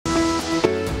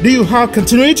Do you have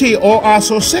continuity or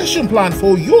association plan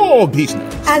for your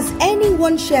business? Has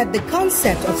anyone shared the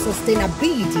concept of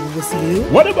sustainability with you?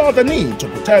 What about the need to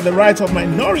protect the rights of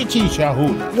minority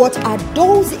shareholders? What are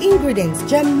those ingredients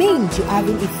germane to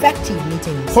having effective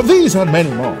meetings? For these and many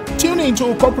more, tune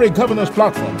into Corporate Governance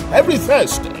Platform every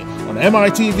Thursday on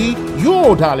MITV,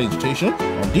 your darling station,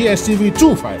 on DSTV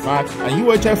 255 and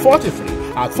UHF 43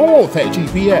 at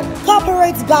 4:30 p.m.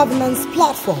 Corporate Governance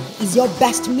Platform is your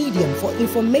best medium for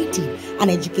informative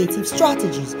and educative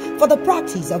strategies for the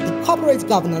practice of the corporate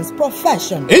governance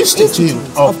profession. Institute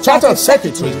of Chartered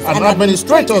Secretaries and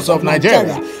Administrators of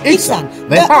Nigeria, ICSAN,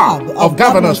 the hub of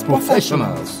governance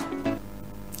professionals.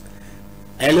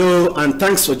 Hello and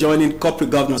thanks for joining Corporate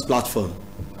Governance Platform.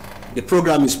 The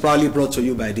program is proudly brought to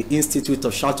you by the Institute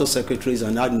of Chartered Secretaries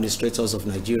and Administrators of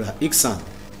Nigeria, ICSAN,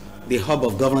 the hub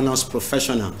of governance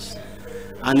professionals.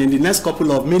 And in the next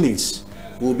couple of minutes,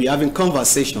 we'll be having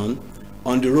conversation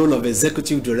on the role of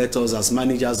executive directors as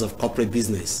managers of corporate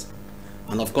business.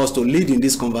 And of course, to lead in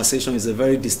this conversation is a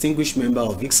very distinguished member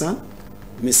of ICSAN,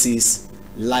 Mrs.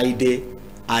 Laide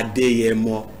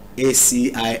Adeyemo,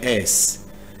 ACIS.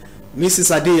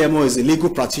 Mrs. Adeyemo is a legal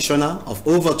practitioner of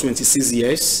over 26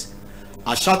 years,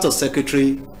 a chartered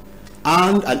secretary,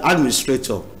 and an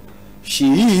administrator.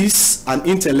 She is an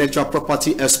intellectual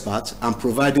property expert and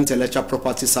provides intellectual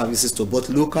property services to both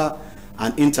local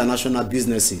and international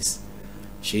businesses.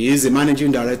 She is the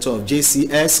managing director of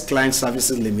JCS Client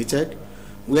Services Limited,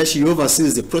 where she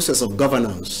oversees the process of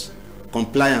governance,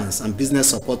 compliance, and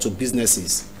business support to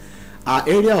businesses. Our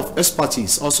area of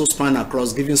expertise also spans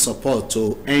across giving support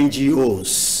to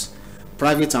NGOs,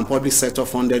 private and public sector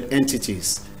funded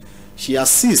entities. She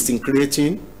assists in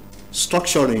creating,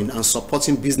 structuring, and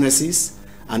supporting businesses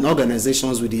and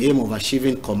organizations with the aim of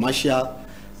achieving commercial,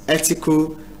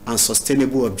 ethical, and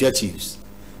sustainable objectives.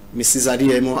 Mrs.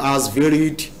 Adeyemo has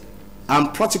varied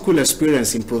and practical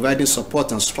experience in providing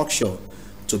support and structure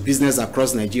to business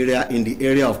across Nigeria in the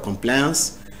area of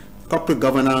compliance, corporate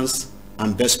governance,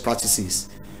 and best practices.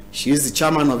 She is the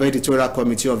chairman of editorial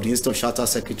committee of the Institute of Chartered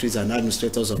Secretaries and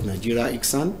Administrators of Nigeria,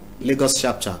 ICSAN, Lagos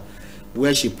chapter,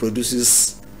 where she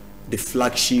produces the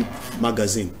flagship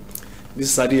magazine.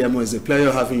 Mrs. Adeyemo, it's a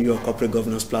pleasure having you on Corporate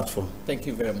Governance Platform. Thank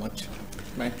you very much.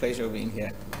 My pleasure being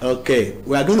here. Okay,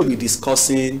 we are going to be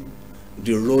discussing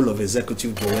the role of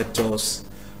executive directors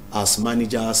as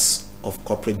managers of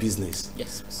corporate business.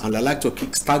 Yes. And I'd like to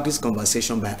start this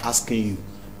conversation by asking you,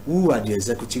 who are the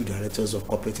executive directors of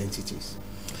corporate entities?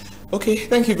 Okay,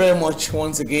 thank you very much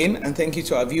once again, and thank you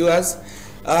to our viewers.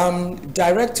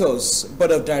 Directors,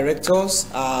 board of directors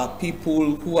are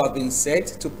people who have been set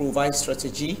to provide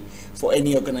strategy for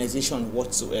any organization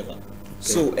whatsoever. Okay.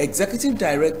 So executive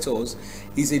directors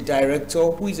is a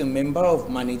director who is a member of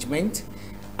management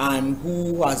and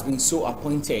who has been so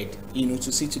appointed,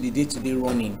 to see to the day-to-day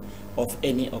running of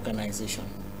any organization.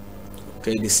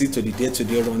 Okay, they see to the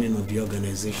day-to-day running of the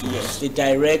organization. Yes, they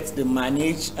direct, they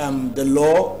manage. The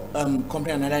law,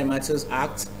 Company and Other Matters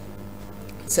Act,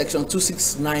 Section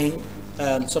 269,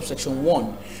 subsection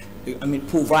 1,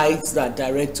 provides that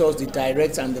directors, they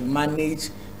direct and they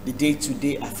manage the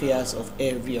day-to-day affairs of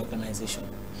every organization.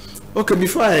 Okay,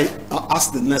 before I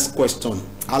ask the next question,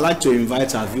 I'd like to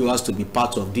invite our viewers to be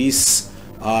part of this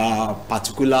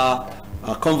particular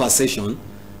conversation.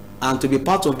 And to be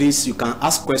part of this, you can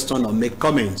ask questions or make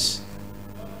comments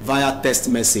via text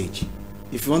message.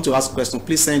 If you want to ask a question,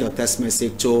 please send your text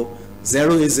message to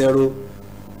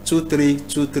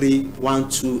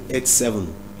 080-2323-1287.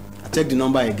 I take the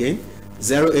number again,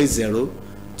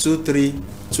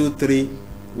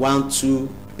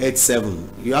 080-2323-1287.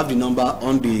 You have the number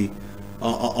on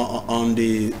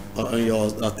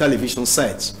your television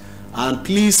set. And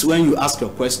please, when you ask your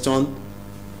question,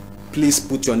 please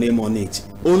put your name on it.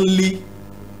 Only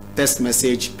text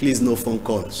message, please no phone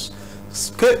calls.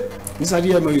 Okay, Mr.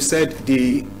 Adeyemo, you said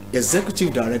the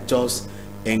executive directors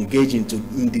engage in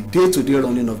the day-to-day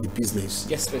running of the business.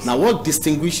 Yes, please. Now, what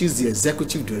distinguishes the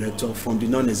executive director from the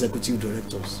non-executive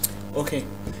directors? Okay,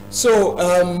 so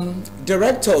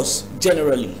directors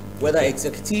generally, whether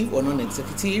executive or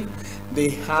non-executive, they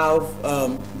have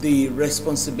the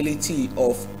responsibility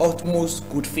of utmost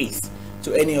good faith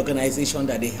to any organization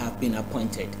that they have been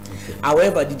appointed. Okay.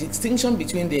 However, the distinction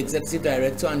between the executive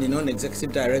director and the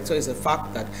non-executive director is the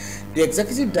fact that the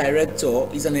executive director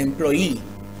is an employee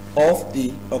of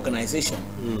the organization.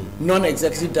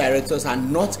 Non-executive directors are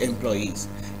not employees.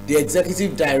 The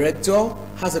executive director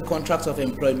has a contract of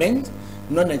employment.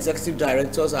 Non-executive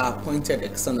directors are appointed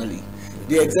externally.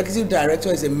 The executive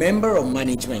director is a member of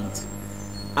management,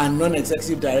 and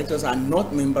non-executive directors are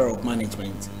not member of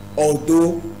management,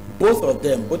 although both of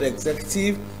them, both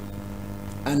executive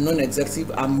and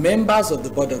non-executive, are members of the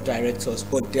board of directors,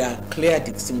 but there are clear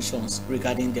distinctions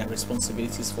regarding their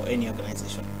responsibilities for any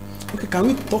organization. Okay, can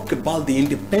we talk about the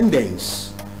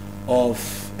independence of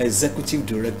executive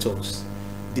directors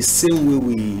the same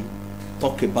way we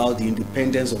talk about the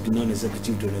independence of the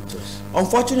non-executive directors?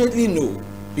 Unfortunately, no,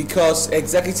 because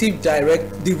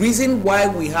the reason why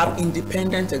we have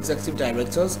independent executive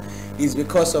directors is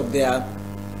because of their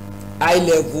high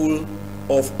level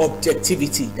of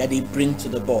objectivity that they bring to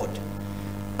the board,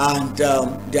 and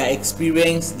their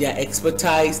experience, their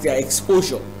expertise, their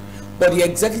exposure. But the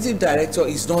executive director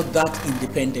is not that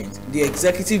independent. The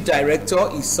executive director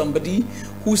is somebody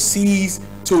who sees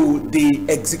to the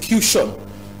execution,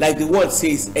 like the word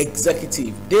says,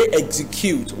 executive. They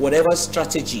execute whatever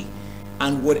strategy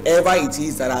and whatever it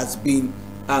is that has been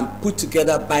put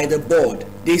together by the board.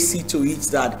 They see to it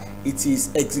that it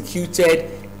is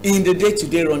executed in the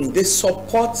day-to-day running. They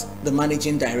support the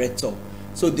managing director,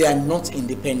 so they are not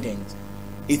independent.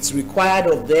 It's required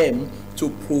of them to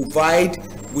provide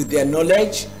with their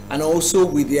knowledge and also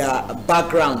with their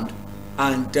background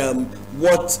and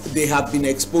what they have been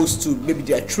exposed to, maybe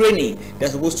their training. They're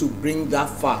supposed to bring that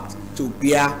fact to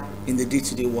bear in the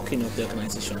day-to-day working of the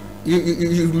organization.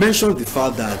 You mentioned the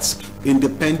fact that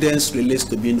independence relates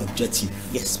to being objective.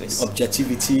 Yes, please.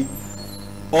 Objectivity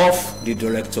of the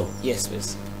director. Yes,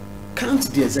 please. Can't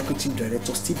the executive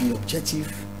director still be objective,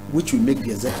 which will make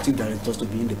the executive directors to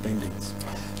be independent?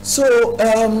 So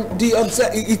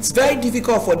it's very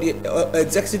difficult for the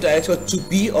executive director to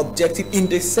be objective, in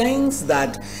the sense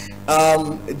that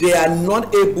they are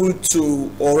not able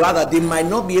to, or rather they might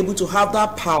not be able to have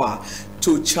that power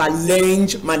to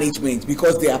challenge management,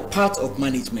 because they are part of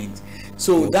management.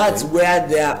 So that's where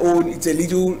their own, it's a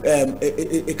little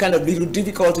a kind of little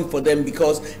difficulty for them,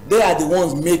 because they are the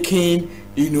ones making,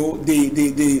 you know, the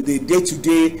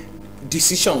day-to-day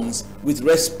decisions with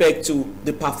respect to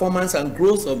the performance and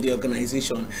growth of the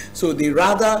organization. So they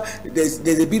rather, there's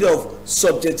a bit of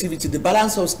subjectivity. The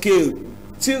balance of scale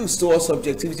tilts towards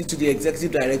subjectivity to the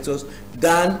executive directors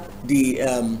than the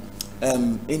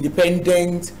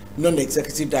independent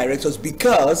non-executive directors,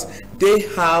 because they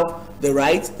have the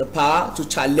right, the power to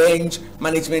challenge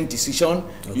management decision,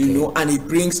 you know, and it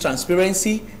brings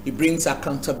transparency, it brings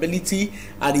accountability,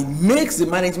 and it makes the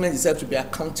management itself to be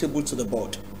accountable to the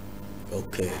board.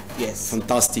 Okay. Yes.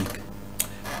 Fantastic.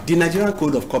 The Nigerian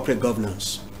Code of Corporate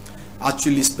Governance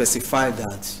actually specified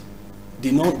that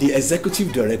the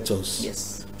executive directors,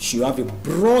 yes, should have a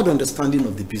broad understanding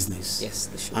of the business. Yes,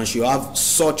 they should. And should have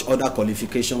such other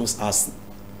qualifications as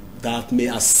that may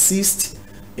assist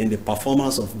in the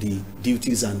performance of the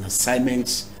duties and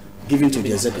assignments given to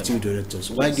the executive directors.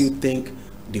 Why do you think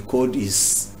the code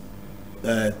is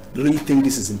really think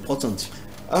this is important?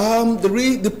 The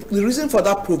reason for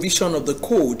that provision of the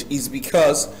code is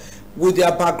because with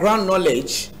their background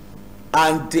knowledge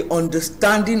and the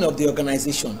understanding of the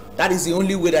organization, that is the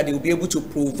only way that they will be able to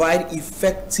provide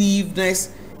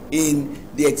effectiveness in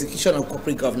the execution of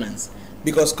corporate governance.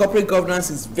 Because corporate governance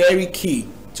is very key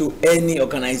to any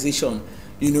organization,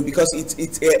 you know, because it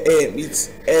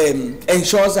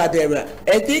ensures that there are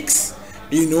ethics,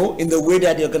 you know, in the way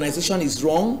that the organization is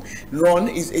run.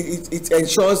 It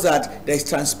ensures that there's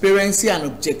transparency and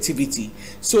objectivity.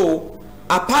 So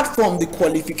apart from the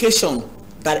qualification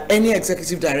that any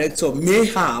executive director may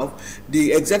have,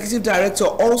 the executive director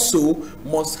also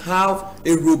must have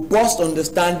a robust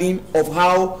understanding of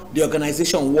how the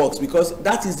organization works, because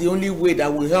that is the only way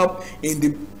that will help in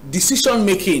the decision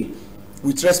making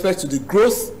with respect to the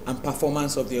growth and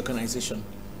performance of the organization.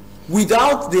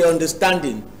 Without the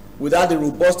understanding, without the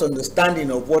robust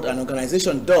understanding of what an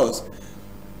organization does,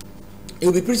 it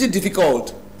will be pretty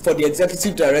difficult for the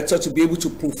executive director to be able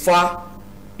to prefer,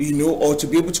 you know, or to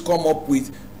be able to come up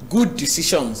with good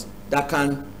decisions that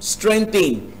can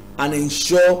strengthen and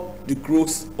ensure the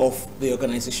growth of the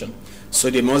organization.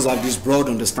 So they must have this broad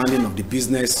understanding of the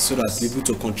business so that they're able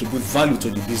to contribute value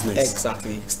to the business.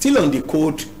 Exactly. Still on the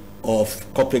code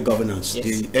of corporate governance, yes,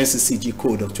 the NCCG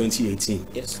code of 2018.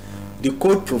 Yes. The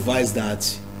code provides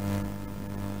that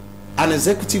an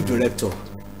executive director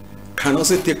can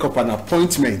also take up an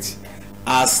appointment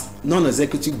as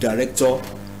non-executive director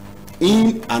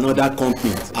in another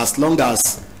company, as long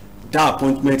as that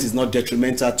appointment is not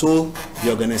detrimental to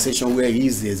the organization where he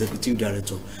is the executive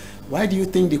director. Why do you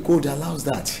think the code allows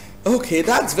that? Okay,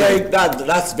 that's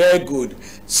very good.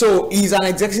 So he's an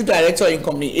executive director in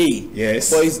company A.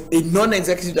 Yes. But he's a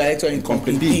non-executive director in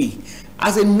company B.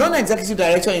 As a non-executive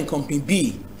director in company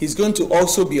B, he's going to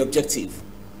also be objective,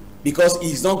 because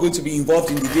he's not going to be involved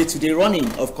in the day-to-day running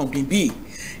of company B.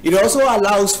 It also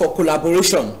allows for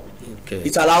collaboration Okay.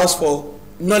 It allows for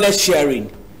knowledge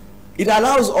sharing. It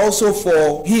allows also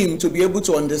for him to be able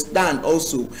to understand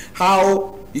also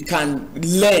how he can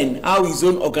learn how his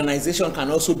own organization can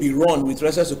also be run with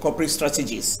respect to corporate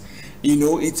strategies. You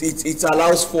know, it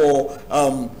allows for,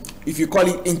 if you call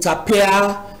it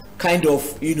inter-peer kind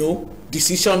of, you know,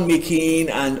 decision making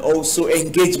and also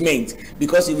engagement,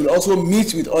 because he will also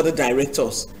meet with other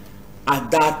directors at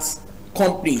that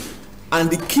company. And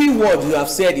the key word you have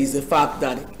said is the fact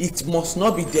that it must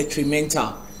not be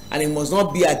detrimental and it must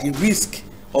not be at the risk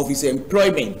of his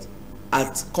employment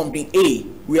at company A,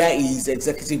 where he is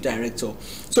executive director.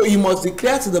 So he must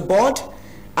declare to the board,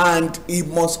 and it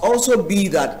must also be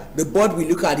that the board will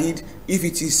look at it. If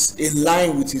it is in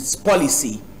line with its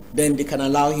policy, then they can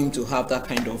allow him to have that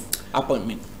kind of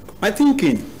appointment. My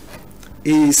thinking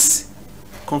is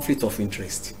conflict of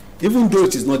interest. Even though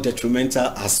it is not detrimental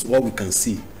as what we can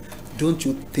see, don't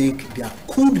you think there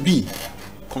could be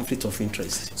conflict of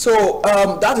interest? So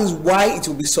that is why it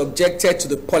will be subjected to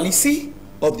the policy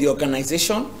of the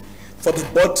organization for the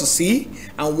board to see.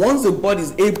 And once the board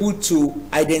is able to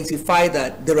identify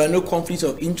that there are no conflicts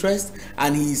of interest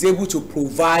and he is able to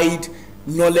provide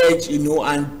knowledge, you know,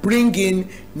 and bring in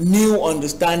new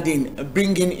understanding,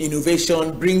 bring in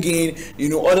innovation, bring in, you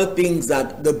know, other things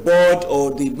that the board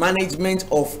or the management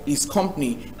of his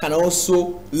company can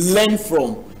also learn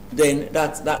from, then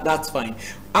that's fine.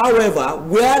 However,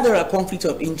 where there are conflicts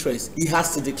of interest, he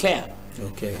has to declare.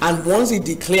 Okay. And once he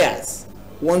declares,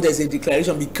 once there's a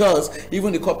declaration, because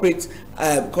even the Corporate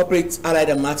Allied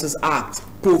and Matters Act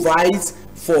provides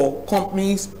for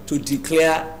companies to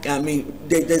declare, I mean,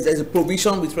 there's a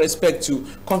provision with respect to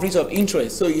conflict of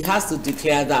interest. So he has to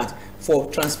declare that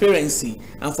for transparency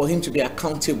and for him to be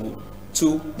accountable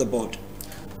to the board.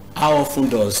 How often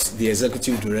does the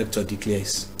executive director declare?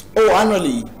 Oh,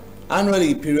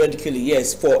 annually, periodically,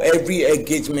 yes, for every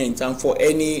engagement and for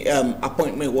any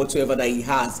appointment whatsoever that he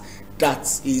has that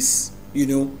is, you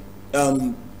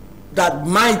know, that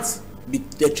might be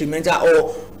detrimental,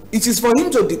 or it is for him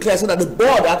to declare so that the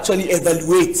board actually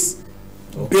evaluates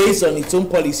based on its own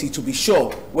policy to be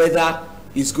sure whether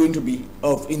it's going to be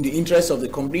in the interest of the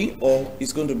company or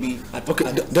it's going to be at,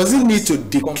 does he need to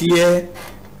declare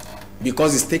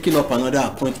because he's taking up another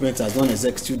appointment as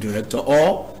non-executive director,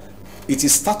 or it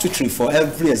is statutory for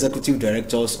every executive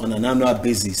directors on an annual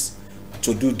basis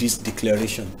to do this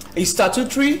declaration? It's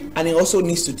statutory, and he also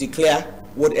needs to declare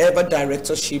whatever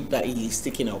directorship that he is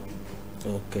taking up.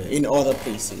 Okay. In other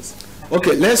places.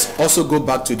 Okay, let's also go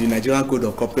back to the Nigerian Code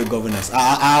of Corporate Governance.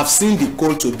 I have seen the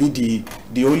code to be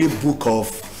the only book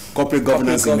of corporate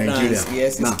governance in Nigeria.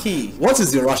 Yes, now, it's key. What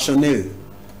is the rationale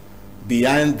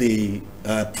behind the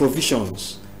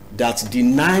provisions that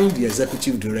deny the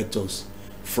executive directors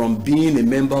from being a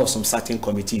member of some certain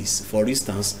committees? For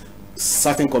instance,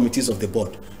 certain committees of the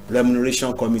board,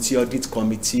 remuneration committee, audit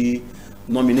committee,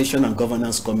 nomination and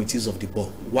governance committees of the board.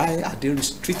 Why are they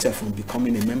restricted from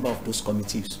becoming a member of those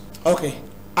committees? Okay,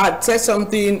 I said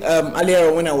something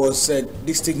earlier when I was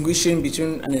distinguishing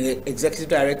between an executive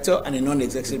director and a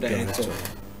non-executive director.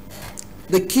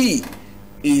 The key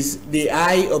is the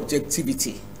high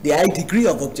objectivity, the high degree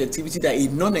of objectivity that a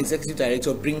non-executive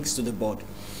director brings to the board.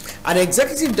 An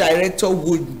executive director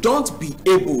would not be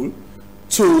able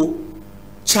to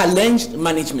challenge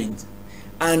management,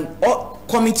 and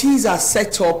committees are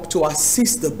set up to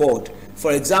assist the board.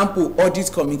 For example,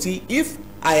 audit committee, if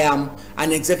I am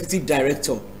an executive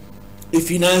director, a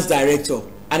finance director,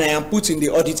 and I am put in the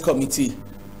audit committee,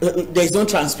 there is no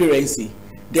transparency,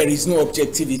 there is no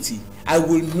objectivity. I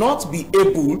will not be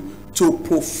able to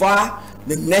profile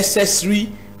the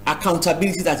necessary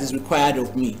accountability that is required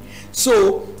of me.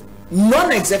 So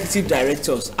non-executive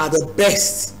directors are the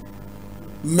best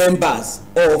members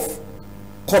of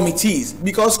committees,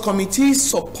 because committees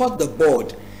support the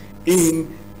board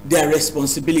in their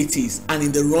responsibilities and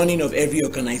in the running of every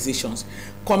organization.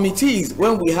 Committees,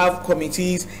 when we have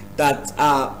committees that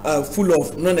are full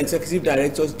of non-executive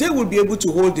directors, they will be able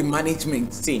to hold the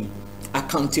management team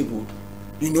accountable,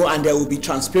 you know, and there will be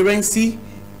transparency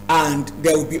and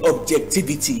there will be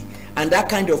objectivity, and that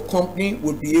kind of company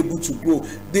will be able to grow.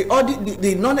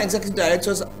 The non-executive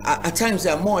directors at times,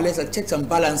 they are more or less like checks and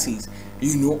balances,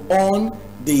 you know, on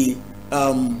the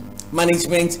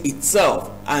management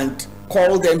itself, and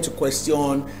call them to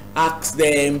question, ask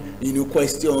them, you know,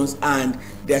 questions, and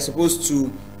they're supposed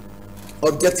to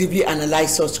objectively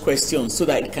analyze such questions so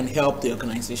that it can help the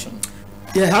organization.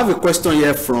 Yeah, I have a question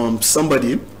here from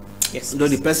somebody. Yes. Though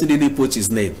the person didn't put his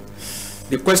name.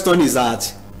 The question is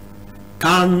that,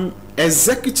 can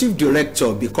executive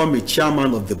director become a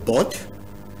chairman of the board?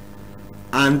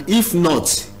 And if not,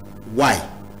 why?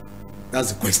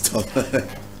 That's the question.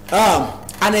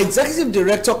 An executive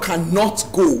director cannot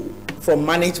go from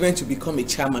management to become a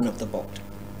chairman of the board.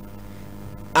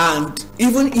 And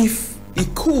even if he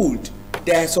could,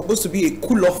 there is supposed to be a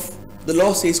cool-off. The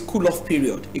law says cool-off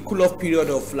period. A cool-off period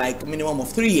of like minimum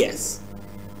of 3 years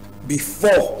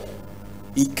before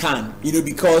he can. You know,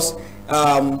 because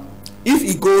if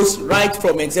he goes right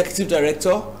from executive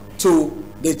director to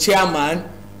the chairman,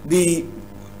 the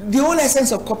whole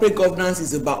essence of corporate governance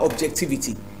is about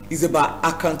objectivity, is about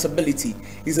accountability,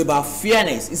 is about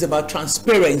fairness, is about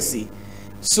transparency.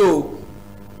 So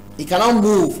he cannot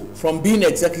move from being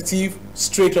executive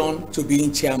straight on to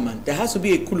being chairman. There has to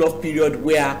be a cool-off period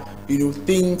where, you know,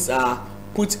 things are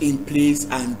put in place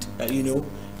and you know,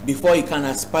 before he can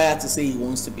aspire to say he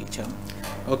wants to be chairman.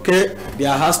 Okay,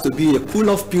 there has to be a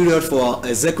cool-off period for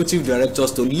executive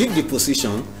directors to leave the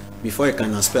position before he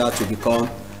can aspire to become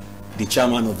the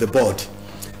chairman of the board.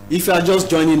 If you are just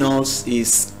joining us,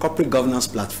 it's Corporate Governance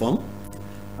Platform,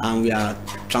 and we are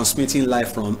transmitting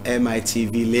live from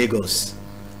MITV Lagos.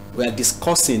 We are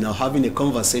discussing or having a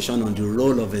conversation on the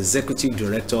role of executive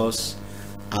directors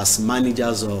as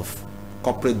managers of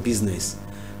corporate business.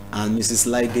 And Mrs.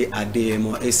 Laide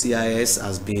Adeyemo, ACIS,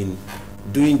 has been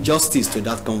doing justice to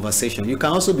that conversation. You can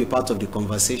also be part of the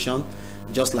conversation,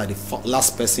 just like the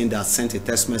last person that sent a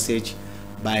text message,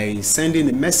 by sending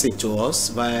a message to us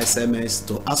via SMS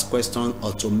to ask questions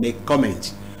or to make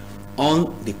comments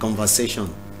on the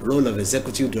conversation, role of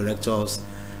executive directors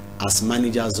as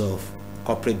managers of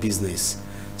corporate business.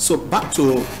 So back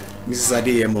to Mrs.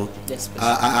 Adeyemo. Yes,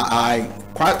 I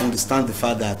quite understand the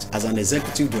fact that as an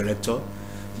executive director,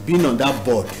 being on that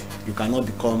board, you cannot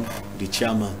become the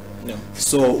chairman. No.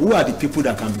 So who are the people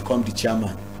that can become the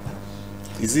chairman?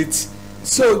 Is it,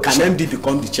 so can MD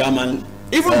become the chairman?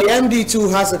 Even the MD too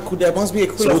has there must be a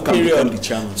cool-off period. Become the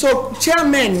chairman? So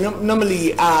chairmen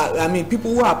normally are, I mean,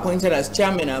 people who are appointed as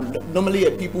chairman are normally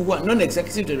people who are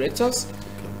non-executive directors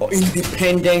or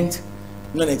independent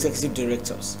non-executive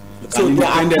directors. So they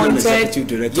are appointed. Non-executive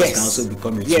directors, yes, can also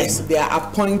become a chairman. Yes, they are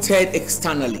appointed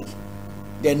externally.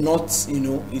 They're not, you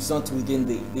know, it's not within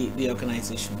the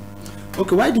organization.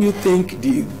 Okay, why do you think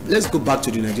let's go back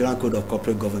to the Nigerian Code of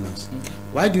Corporate Governance. Okay.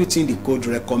 Why do you think the code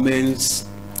recommends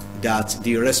that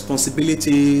the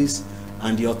responsibilities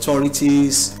and the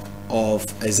authorities of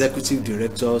executive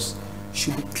directors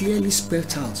should be clearly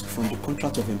spelled out from the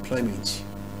contract of employment?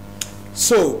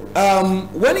 So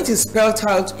when it is spelled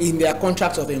out in their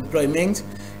contract of employment,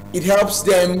 it helps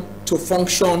them to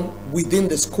function within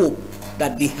the scope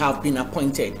that they have been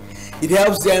appointed. It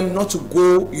helps them not to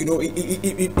go, you know,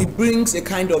 it brings a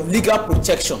kind of legal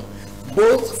protection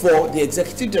both for the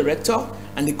executive director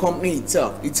and the company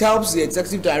itself. It helps the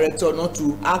executive director not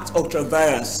to act ultra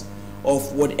vires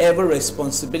of whatever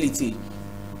responsibility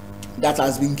that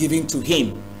has been given to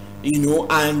him, you know,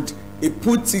 and it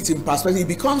puts it in perspective. It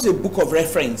becomes a book of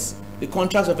reference. The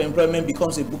contract of employment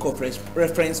becomes a book of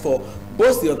reference for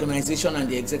both the organization and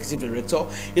the executive director.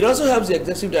 It also helps the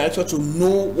executive director to know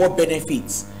what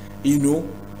benefits, you know,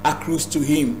 accrues to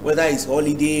him, whether it's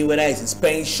holiday, whether it's his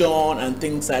pension and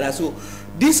things like that. So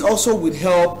this also would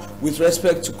help with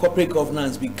respect to corporate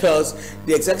governance, because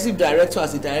the executive director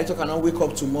as a director cannot wake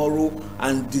up tomorrow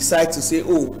and decide to say,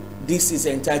 oh, this is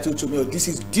entitled to me or this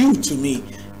is due to me.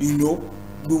 You know,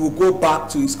 we will go back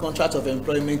to his contract of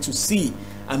employment to see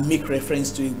and make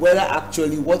reference to it, whether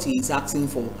actually what he is asking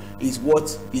for is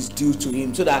what is due to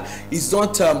him, so that it's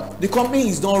not the company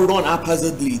is not run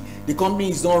haphazardly. The company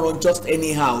is not run just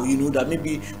anyhow, you know, that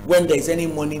maybe when there is any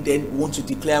money then want to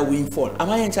declare windfall. Am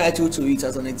I entitled to it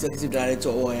as an executive director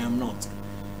or I am not?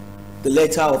 The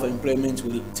letter of employment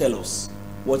will tell us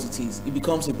what it is. It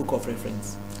becomes a book of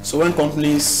reference. So when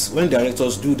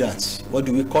directors do that, what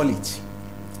do we call it?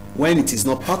 When it is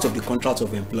not part of the contract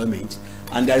of employment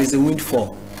and there is a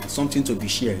windfall, something to be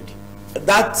shared.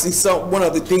 That is one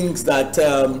of the things that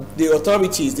the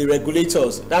authorities, the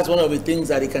regulators, that's one of the things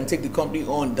that they can take the company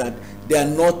on, that they are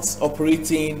not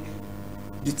operating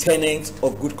the tenets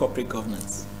of good corporate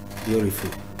governance. Beautiful.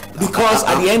 Because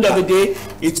at the end of the day,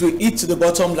 it will eat to the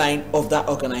bottom line of that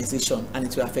organization and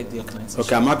it will affect the organization.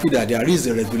 Okay, I'm happy that there is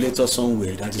a regulator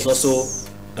somewhere that is also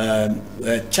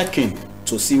checking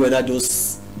to see whether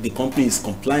the company is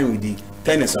complying with the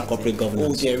tenets of corporate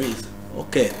governance. Oh, there is.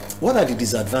 Okay, what are the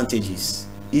disadvantages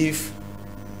if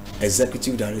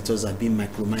executive directors are being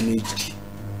micromanaged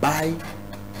by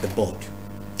the board?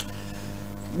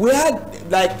 We had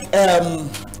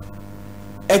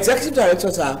executive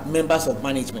directors are members of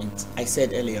management, I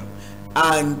said earlier,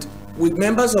 and with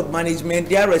members of management,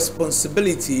 their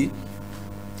responsibility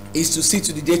is to see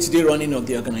to the day-to-day running of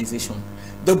the organization.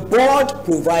 The board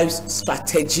provides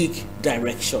strategic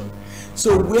direction.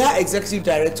 So where executive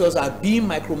directors are being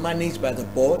micromanaged by the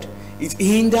board, it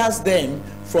hinders them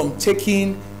from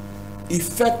taking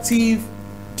effective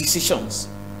decisions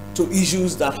to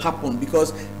issues that happen,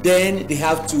 because then they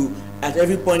have to, at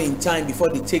every point in time before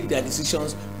they take their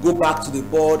decisions, go back to the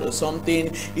board or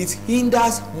something. It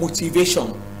hinders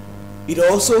motivation. It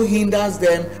also hinders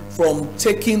them from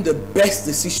taking the best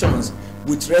decisions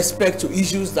with respect to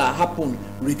issues that happen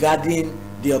regarding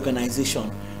the organization.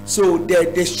 So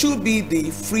there should be the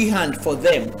free hand for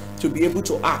them to be able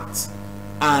to act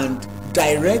and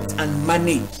direct and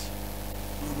manage,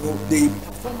 the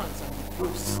performance and the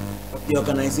growth of the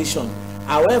organization.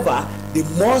 However, they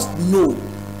must know,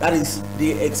 that is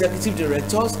the executive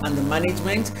directors and the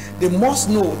management, they must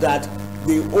know that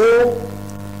they owe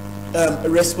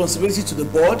responsibility to the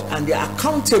board and they are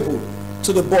accountable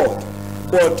to the board.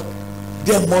 But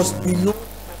there must be no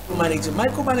micromanaging.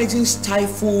 Micromanaging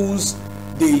stifles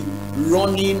the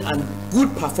running and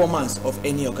good performance of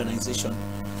any organization,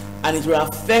 and it will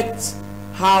affect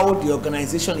how the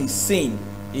organization is seen,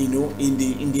 in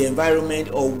the environment,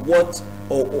 or what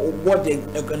the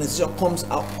organization comes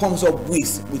up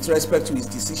with respect to its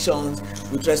decisions,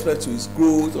 with respect to its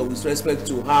growth, or with respect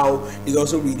to how it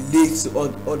also relates to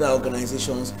other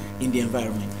organizations in the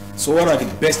environment. So what are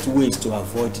the best ways to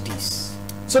avoid this?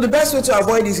 So the best way to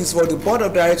avoid this is for the board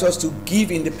of directors to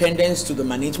give independence to the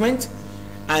management,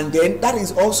 and then that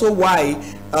is also why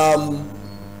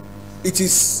it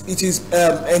is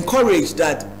encouraged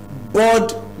that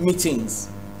board meetings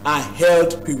are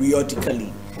held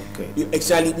periodically. Okay.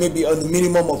 Actually, maybe on a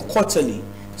minimum of quarterly,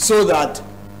 so that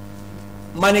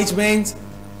management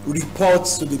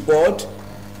reports to the board.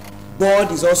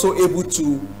 Board is also able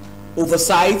to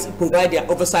provide their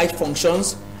oversight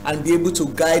functions, and be able to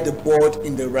guide the board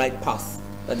in the right path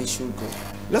that it should go.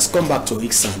 Let's come back to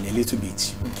ICSAN a little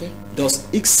bit. Okay. Does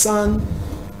ICSAN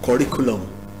curriculum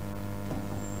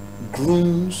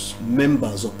grooms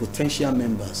members or potential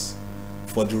members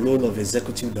for the role of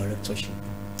executive directorship?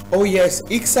 Oh yes,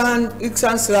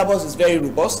 ICSAN syllabus is very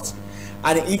robust,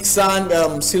 and the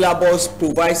ICSAN syllabus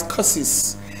provides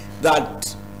courses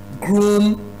that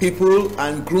groom people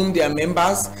and groom their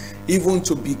members even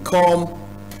to become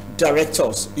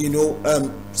directors.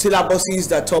 Syllabuses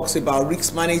that talks about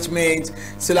risk management,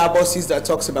 syllabuses that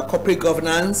talks about corporate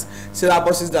governance,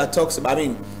 syllabuses that talks about,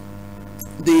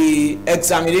 the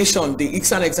examination, the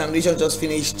ICSAN examination just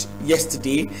finished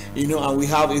yesterday, and we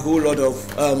have a whole lot of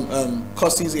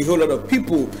courses, a whole lot of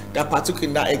people that partook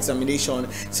in that examination.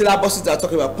 Syllabuses that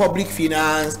talk about public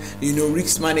finance,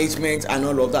 risk management and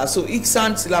all of that. So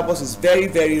ICSAN syllabus is very,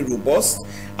 very robust,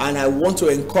 and I want to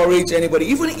encourage anybody,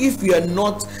 even if you are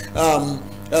not,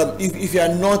 if you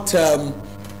are not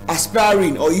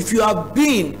aspiring, or if you have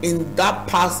been in that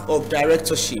path of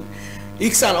directorship,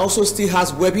 ICSAN also still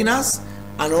has webinars,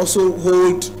 and also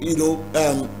hold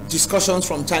discussions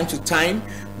from time to time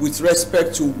with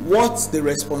respect to what the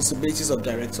responsibilities of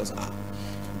directors are.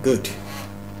 Good.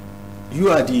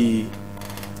 You are the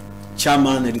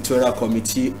chairman editorial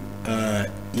committee,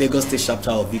 Lagos State chapter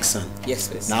of ICSAN. Yes,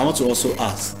 please. Now I want to also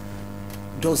ask,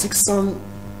 does ICSAN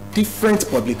different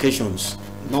publications,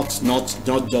 not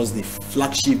just the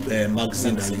flagship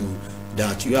magazine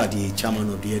that you are the chairman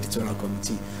of the editorial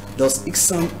committee, does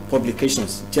ICSAN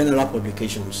publications, general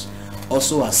publications,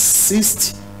 also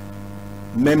assist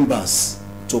members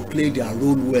to play their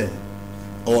role well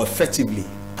or effectively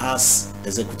as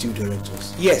executive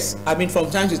directors? Yes, from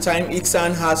time to time,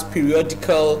 ICSAN has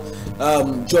periodical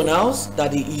journals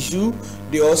that they issue.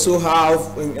 They also have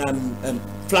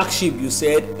flagship, you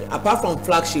said. Apart from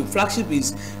flagship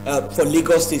is for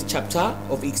Lagos State chapter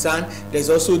of ICSAN. There's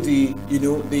also the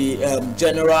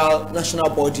general national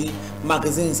body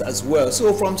magazines as well.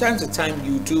 So from time to time,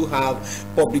 you do have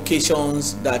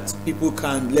publications that people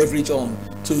can leverage on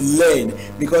to learn,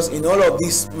 because in all of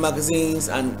these magazines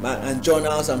and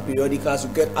journals and periodicals,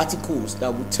 you get articles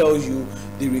that will tell you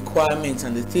the requirements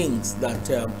and the things that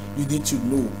you need to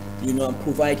know, and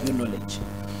provide you knowledge.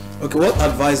 Okay, what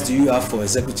advice do you have for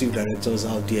executive directors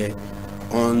out there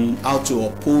on how to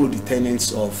uphold the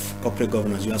tenets of corporate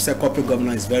governance? You have said corporate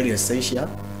governance is very essential,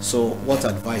 so what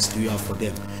advice do you have for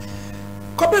them?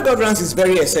 Corporate governance is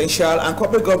very essential, and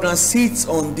corporate governance sits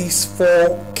on these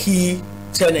 4 key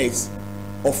tenets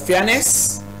of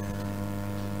fairness,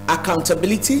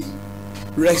 accountability,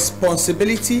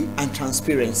 responsibility, and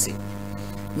transparency.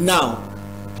 Now,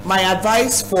 my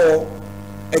advice for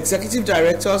executive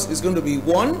directors is going to be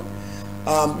 1,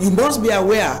 you must be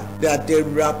aware that there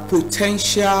are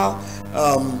potential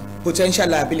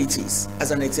liabilities as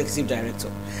an executive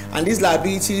director, and these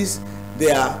liabilities, They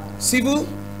are civil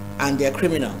and they are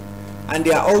criminal, and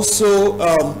they are also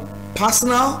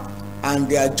personal and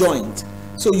they are joint.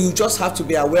 So you just have to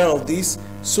be aware of this,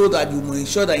 so that you will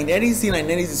ensure that in anything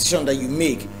and any decision that you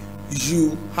make,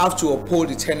 you have to uphold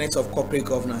the tenets of corporate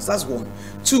governance. That's one.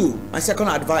 Two, my second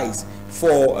advice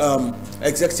for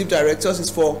executive directors is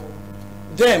for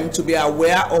them to be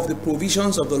aware of the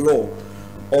provisions of the law,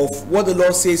 of what the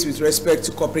law says with respect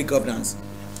to corporate governance.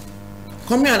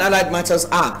 Company and Allied Matters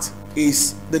Act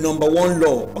is the #1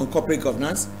 law on corporate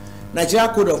governance. Nigeria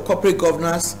Code of Corporate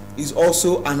Governance is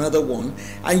also another one,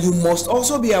 and you must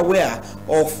also be aware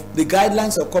of the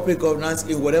guidelines of corporate governance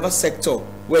in whatever sector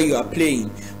where you are playing,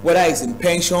 whether it's in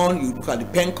pension, you look at the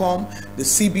PENCOM, the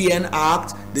CBN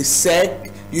Act, the SEC,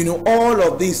 you know, all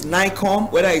of these, NICOM,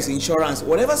 whether it's insurance,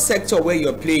 whatever sector where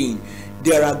you're playing,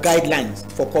 there are guidelines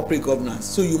for corporate governance.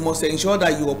 So you must ensure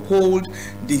that you uphold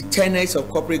the tenets of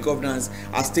corporate governance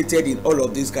as stated in all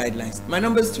of these guidelines. My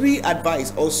number 3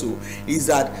 advice also is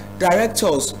that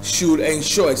directors should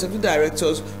ensure, executive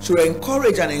directors should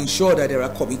encourage and ensure that there are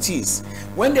committees.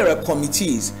 When there are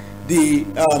committees, the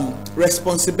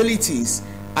responsibilities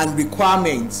and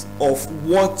requirements of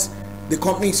what the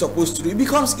company is supposed to do, it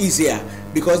becomes easier,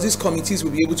 because these committees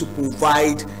will be able to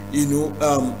provide, you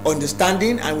know,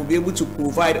 understanding, and will be able to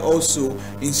provide also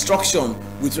instruction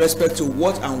with respect to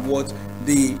what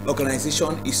the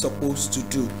organization is supposed to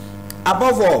do.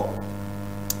 Above all,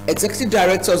 executive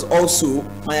directors also,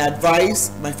 my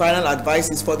final advice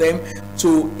is for them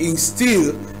to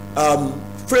instill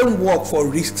framework for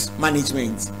risk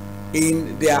management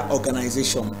in their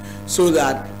organization, so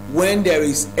that when there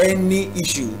is any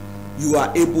issue, you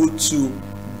are able to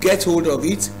get hold of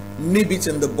it, nib it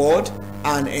in the bud,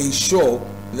 and ensure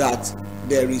that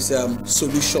there is a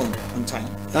solution on time.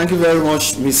 Thank you very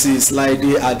much, Mrs.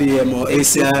 Laide Adeyemo,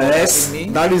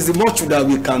 ACRS. That is the much that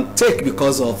we can take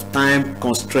because of time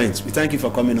constraints. We thank you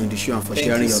for coming on the show and for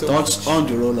sharing your thoughts on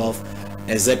the role of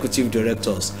executive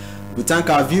directors. We thank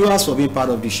our viewers for being part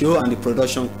of the show, and the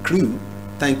production crew.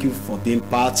 Thank you for being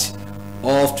part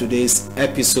of today's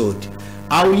episode.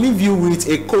 I will leave you with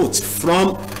a quote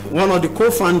from one of the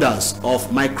co-founders of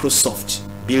Microsoft,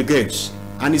 Bill Gates,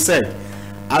 and he said,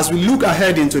 "As we look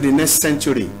ahead into the next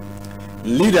century,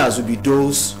 leaders will be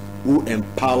those who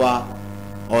empower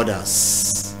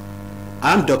others."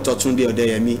 I'm Dr. Tunde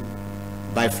Odeyemi.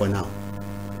 Bye for now.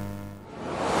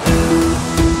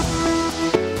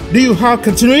 Do you have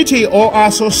continuity or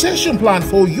association plan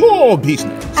for your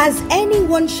business? Has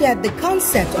anyone shared the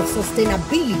concept of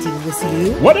sustainability with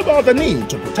you? What about the need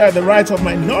to protect the rights of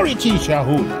minority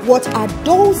shareholders? What are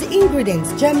those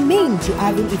ingredients germane to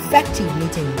having effective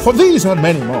meetings? For these and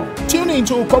many more, tune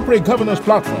into Corporate Governance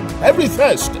Platform every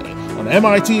Thursday on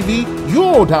MITV,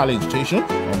 your darling station,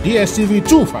 on DSTV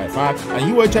 255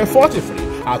 and UHF 43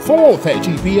 at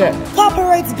 4:30 p.m.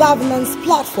 Corporate Governance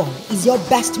Platform is your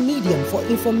best medium for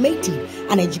informative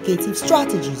and educative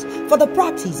strategies for the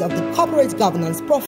practice of the corporate governance profession.